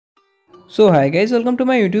So hi guys, welcome to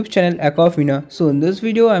my YouTube channel Aquafina. So in this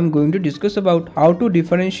video I am going to discuss about how to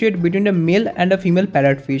differentiate between a male and a female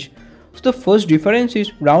parrotfish. So the first difference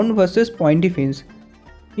is round versus pointy fins.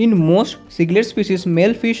 In most cichlid species,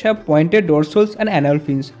 male fish have pointed dorsals and anal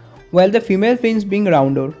fins, while the female fins being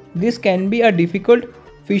rounder. This can be a difficult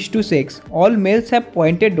fish to sex. All males have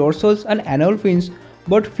pointed dorsals and anal fins,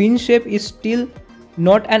 but fin shape is still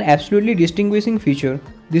not an absolutely distinguishing feature.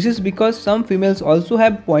 This is because some females also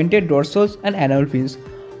have pointed dorsals and anal fins.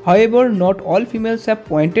 However, not all females have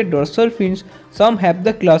pointed dorsal fins, some have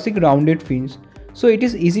the classic rounded fins. So it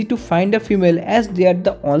is easy to find a female as they are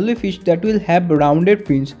the only fish that will have rounded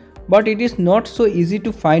fins, but it is not so easy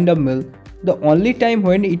to find a male. The only time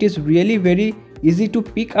when it is really very easy to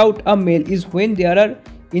pick out a male is when they are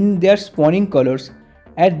in their spawning colors.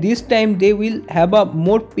 At this time they will have a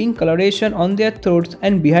more pink coloration on their throats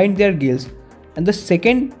and behind their gills. And the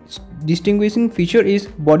second distinguishing feature is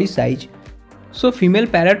body size. So female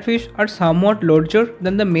parrotfish are somewhat larger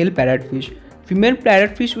than the male parrotfish. Female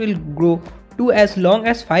parrotfish will grow to as long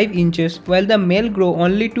as 5 inches while the male grow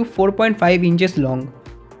only to 4.5 inches long.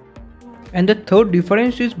 And the third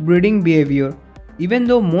difference is breeding behavior. Even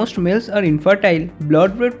though most males are infertile,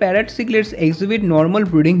 blood-red parrot cichlids exhibit normal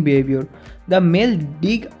breeding behavior. The male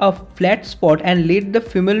dig a flat spot and lead the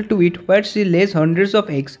female to it where she lays hundreds of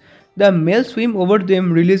eggs. The male swim over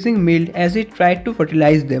them releasing milk as he tries to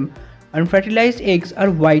fertilize them. Unfertilized eggs are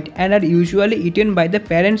white and are usually eaten by the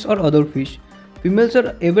parents or other fish. Females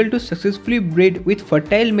are able to successfully breed with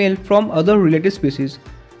fertile male from other related species.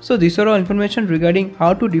 So these are all information regarding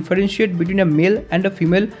how to differentiate between a male and a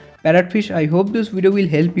female parrotfish. I hope this video will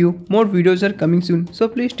help you. More videos are coming soon, so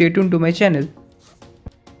please stay tuned to my channel.